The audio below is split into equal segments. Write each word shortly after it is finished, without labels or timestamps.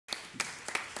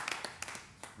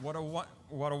What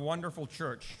a wonderful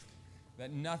church,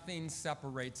 that nothing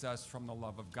separates us from the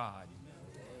love of God.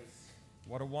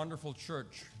 What a wonderful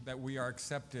church that we are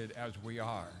accepted as we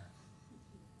are.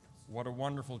 What a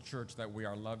wonderful church that we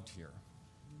are loved here.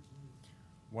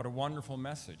 What a wonderful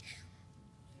message.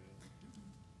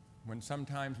 When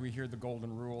sometimes we hear the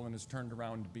golden rule and it's turned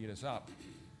around to beat us up,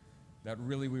 that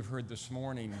really we've heard this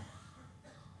morning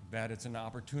that it's an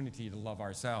opportunity to love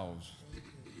ourselves.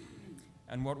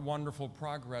 And what wonderful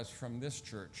progress from this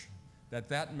church,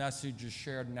 that message is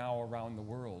shared now around the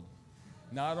world,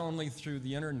 not only through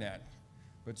the internet,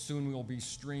 but soon we'll be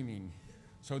streaming.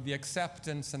 So the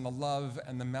acceptance and the love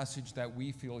and the message that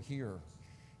we feel here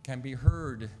can be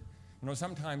heard. You know,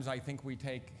 sometimes I think we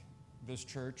take this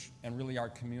church and really our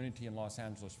community in Los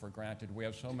Angeles for granted. We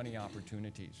have so many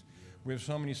opportunities. We have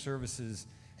so many services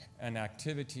and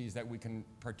activities that we can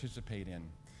participate in.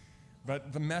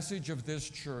 But the message of this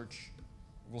church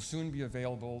will soon be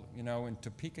available, you know, in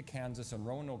Topeka, Kansas, and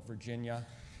Roanoke, Virginia,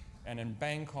 and in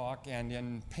Bangkok, and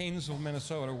in Painesville,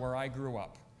 Minnesota, where I grew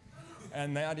up.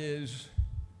 And that is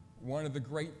one of the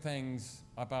great things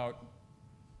about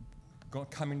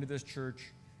coming to this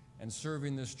church and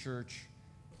serving this church.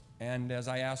 And as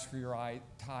I ask for your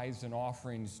tithes and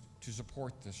offerings to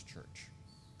support this church,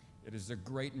 it is a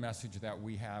great message that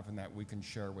we have and that we can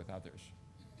share with others.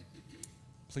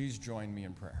 Please join me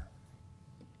in prayer.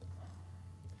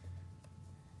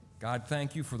 God,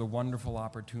 thank you for the wonderful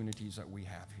opportunities that we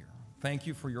have here. Thank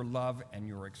you for your love and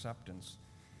your acceptance.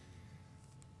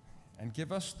 And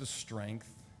give us the strength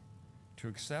to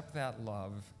accept that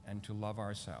love and to love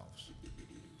ourselves.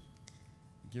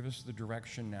 Give us the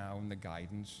direction now and the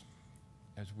guidance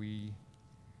as we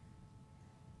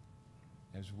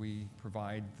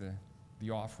provide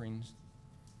the offerings.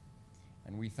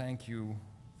 And we thank you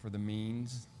for the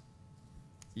means,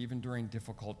 even during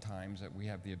difficult times, that we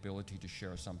have the ability to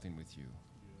share something with you.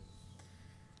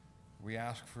 We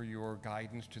ask for your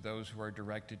guidance to those who are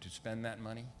directed to spend that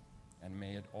money, and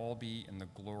may it all be in the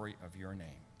glory of your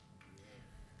name.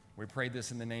 We pray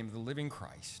this in the name of the living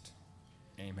Christ.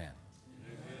 Amen.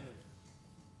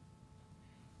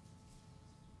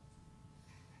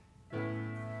 Yeah.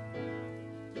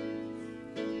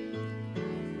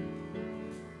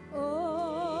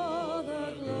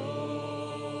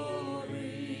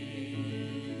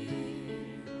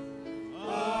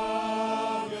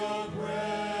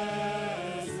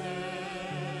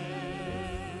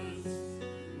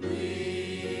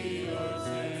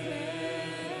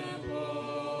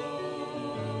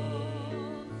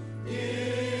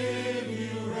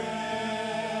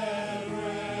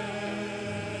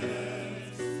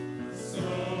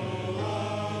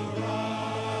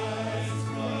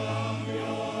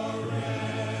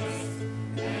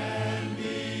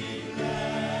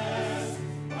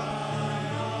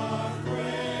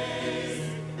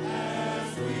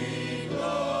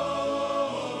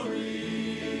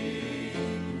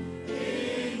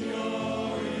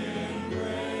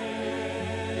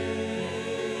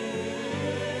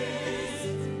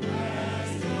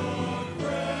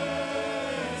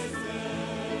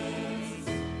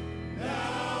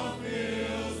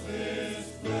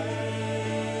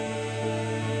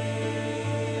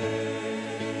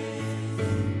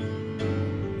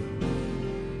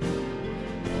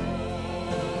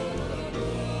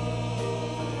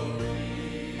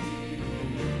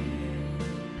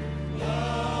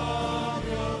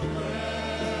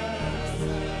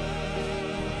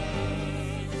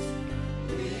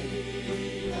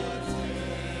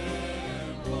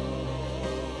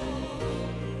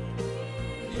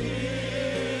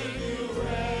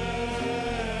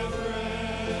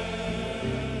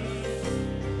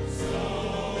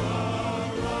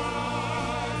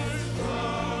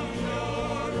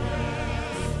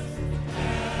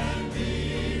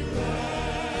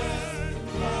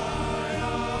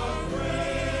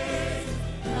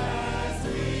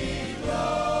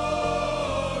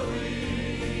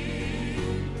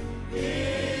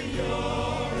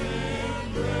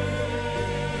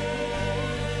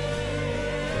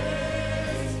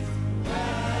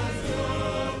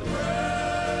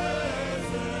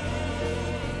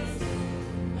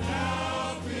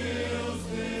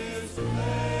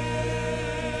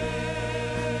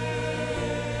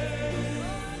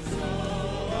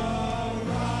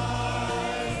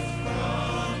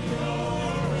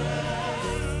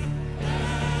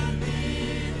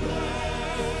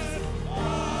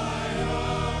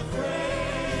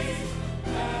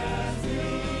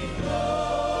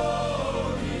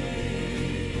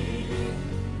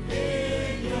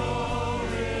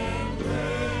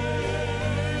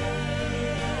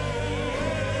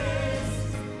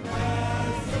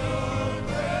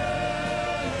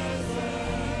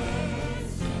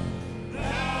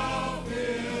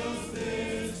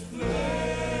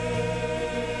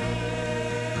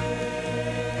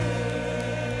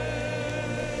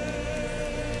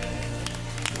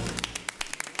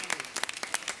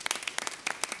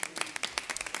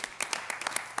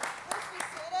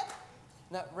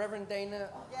 Reverend Dana,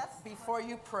 Yes? before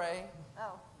you pray,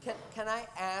 Oh. can I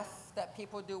ask that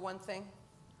people do one thing?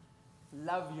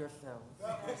 Love yourselves.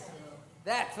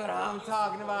 That's what I'm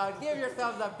talking about. Give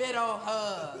yourselves a big old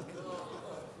hug.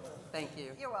 Thank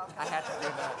you. You're welcome. I had to do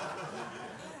that.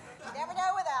 You never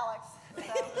know with Alex.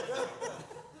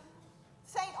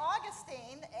 So. St.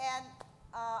 Augustine, and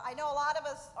I know a lot of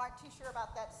us aren't too sure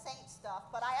about that saint stuff,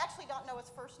 but I actually don't know his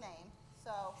first name.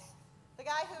 So the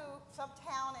guy who some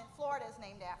town in Florida is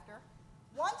named after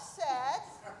once said,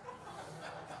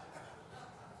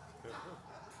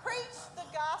 preach the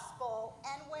gospel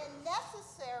and when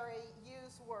necessary,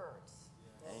 use words.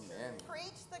 Amen.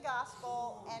 Preach the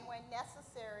gospel and when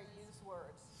necessary, use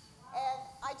words. And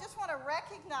I just want to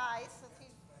recognize, since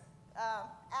he's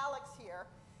Alex here,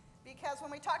 because when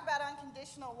we talk about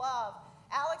unconditional love,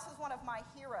 Alex is one of my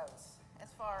heroes as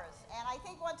far as, and I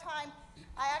think one time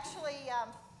I actually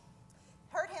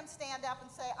heard him stand up and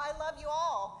say, I love you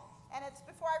all. And it's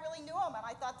before I really knew him, and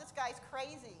I thought, this guy's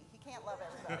crazy. He can't love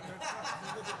everybody.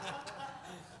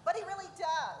 But he really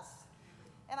does.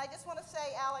 And I just want to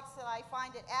say, Alex, that I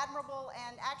find it admirable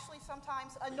and actually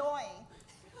sometimes annoying.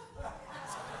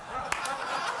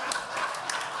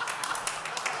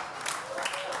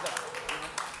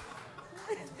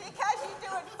 Because you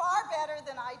do it far better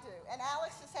than I do. And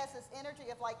Alex just has this energy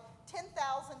of like 10,000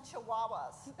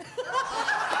 chihuahuas.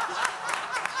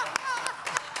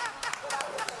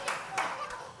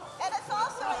 And it's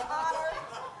also an honor.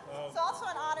 It's also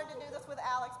an honor to do this with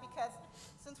Alex because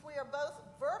since we are both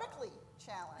vertically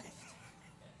challenged,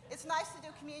 it's nice to do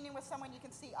communion with someone you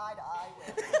can see eye to eye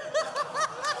with.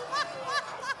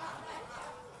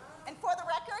 And for the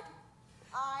record,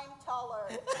 I'm taller.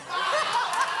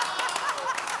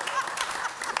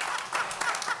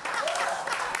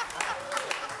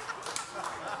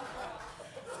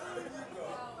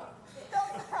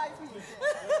 Don't surprise me again.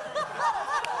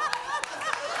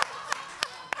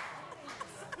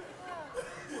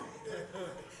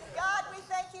 God, we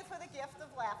thank you for the gift of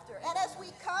laughter. And as we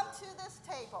come to this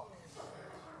table,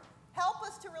 help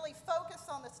us to really focus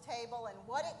on this table and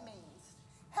what it means.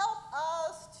 Help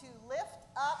us to lift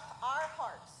up our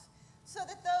hearts so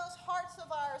that those hearts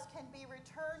of ours can be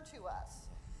returned to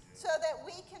us, so that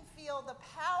we can feel the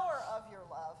power of your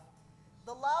love,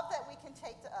 the love that we can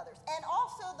take to others, and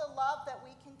also the love that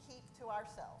we can keep to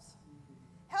ourselves.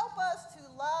 Help us to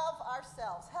love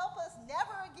ourselves. Help us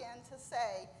never again to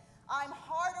say, I'm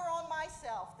harder on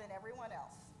myself than everyone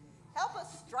else. Help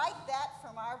us strike that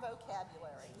from our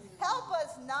vocabulary. Help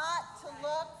us not to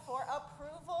look for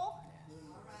approval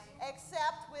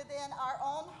except within our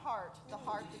own heart, the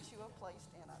heart that you have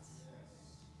placed in us.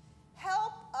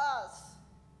 Help us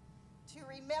to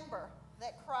remember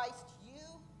that Christ, you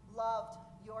loved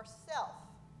yourself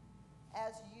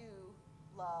as you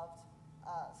loved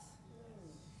us.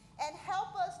 And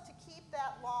help us to keep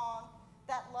that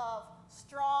love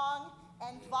strong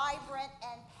and vibrant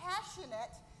and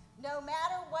passionate, no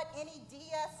matter what any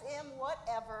DSM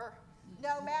whatever,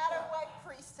 no matter what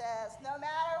priest says, no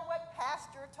matter what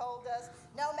pastor told us,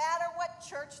 no matter what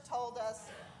church told us,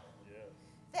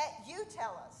 that you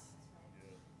tell us,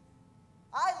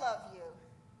 I love you,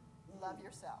 love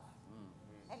yourself.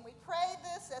 And we pray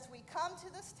this as we come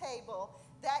to this table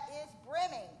that is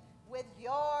brimming with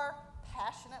your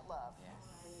passionate love.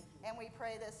 And we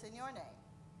pray this in your name.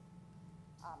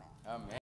 Amen. Amen.